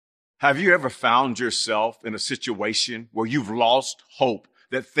Have you ever found yourself in a situation where you've lost hope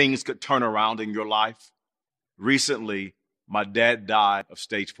that things could turn around in your life? Recently, my dad died of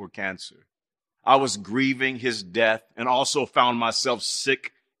stage 4 cancer. I was grieving his death and also found myself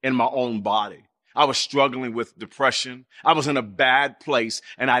sick in my own body. I was struggling with depression. I was in a bad place,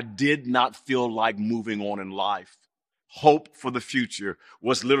 and I did not feel like moving on in life. Hope for the future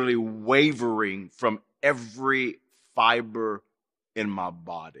was literally wavering from every fiber in my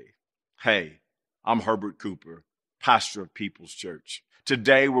body. Hey, I'm Herbert Cooper, pastor of People's Church.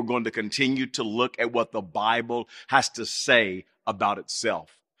 Today, we're going to continue to look at what the Bible has to say about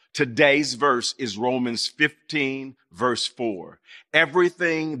itself. Today's verse is Romans 15, verse 4.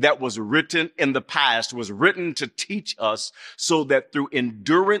 Everything that was written in the past was written to teach us so that through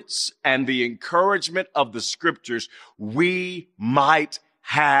endurance and the encouragement of the scriptures, we might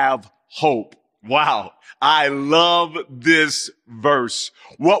have hope. Wow, I love this verse.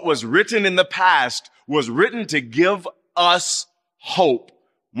 What was written in the past was written to give us hope.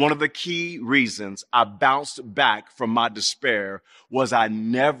 One of the key reasons I bounced back from my despair was I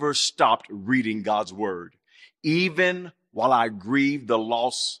never stopped reading God's word. Even while I grieved the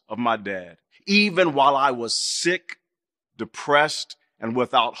loss of my dad, even while I was sick, depressed, and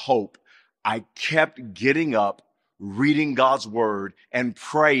without hope, I kept getting up, reading God's word, and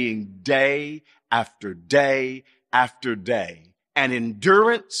praying day after day after day. And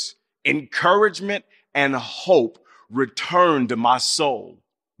endurance, encouragement, and hope returned to my soul.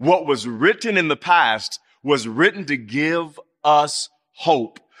 What was written in the past was written to give us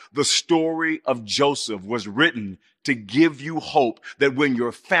hope. The story of Joseph was written to give you hope that when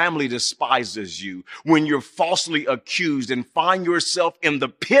your family despises you, when you're falsely accused and find yourself in the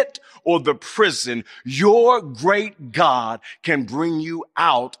pit or the prison, your great God can bring you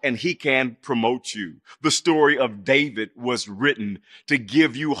out and he can promote you. The story of David was written to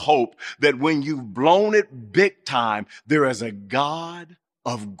give you hope that when you've blown it big time, there is a God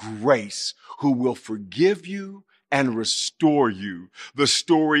of grace who will forgive you and restore you. The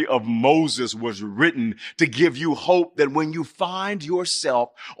story of Moses was written to give you hope that when you find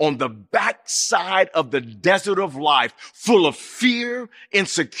yourself on the backside of the desert of life, full of fear,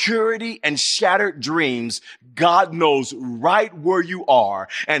 insecurity, and shattered dreams, God knows right where you are,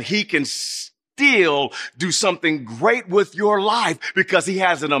 and he can still do something great with your life because he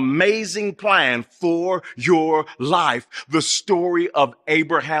has an amazing plan for your life. The story of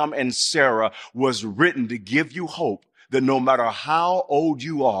Abraham and Sarah was written to give you hope that no matter how old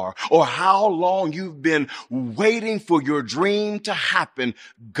you are or how long you've been waiting for your dream to happen,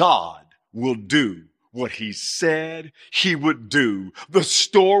 God will do what he said he would do. The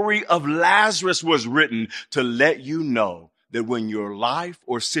story of Lazarus was written to let you know that when your life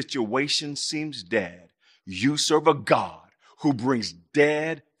or situation seems dead, you serve a God who brings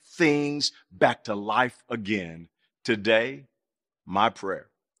dead things back to life again. Today, my prayer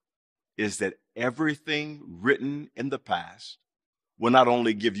is that everything written in the past will not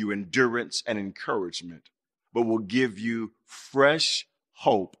only give you endurance and encouragement, but will give you fresh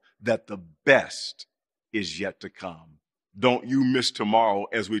hope that the best is yet to come. Don't you miss tomorrow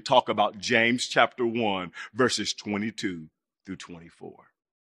as we talk about James chapter 1, verses 22 through 24.